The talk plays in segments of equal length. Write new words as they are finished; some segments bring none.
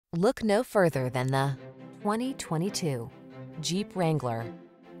Look no further than the 2022 Jeep Wrangler.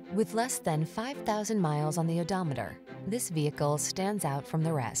 With less than 5,000 miles on the odometer, this vehicle stands out from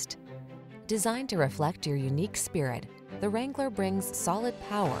the rest. Designed to reflect your unique spirit, the Wrangler brings solid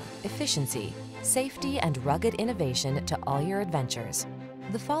power, efficiency, safety, and rugged innovation to all your adventures.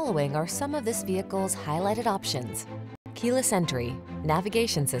 The following are some of this vehicle's highlighted options: keyless entry,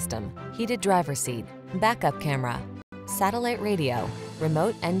 navigation system, heated driver's seat, backup camera, satellite radio,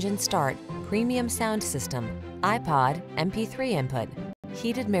 remote engine start, premium sound system, iPod, MP3 input,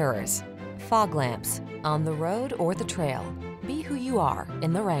 heated mirrors, fog lamps. On the road or the trail, be who you are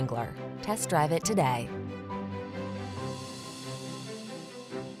in the Wrangler. Test drive it today.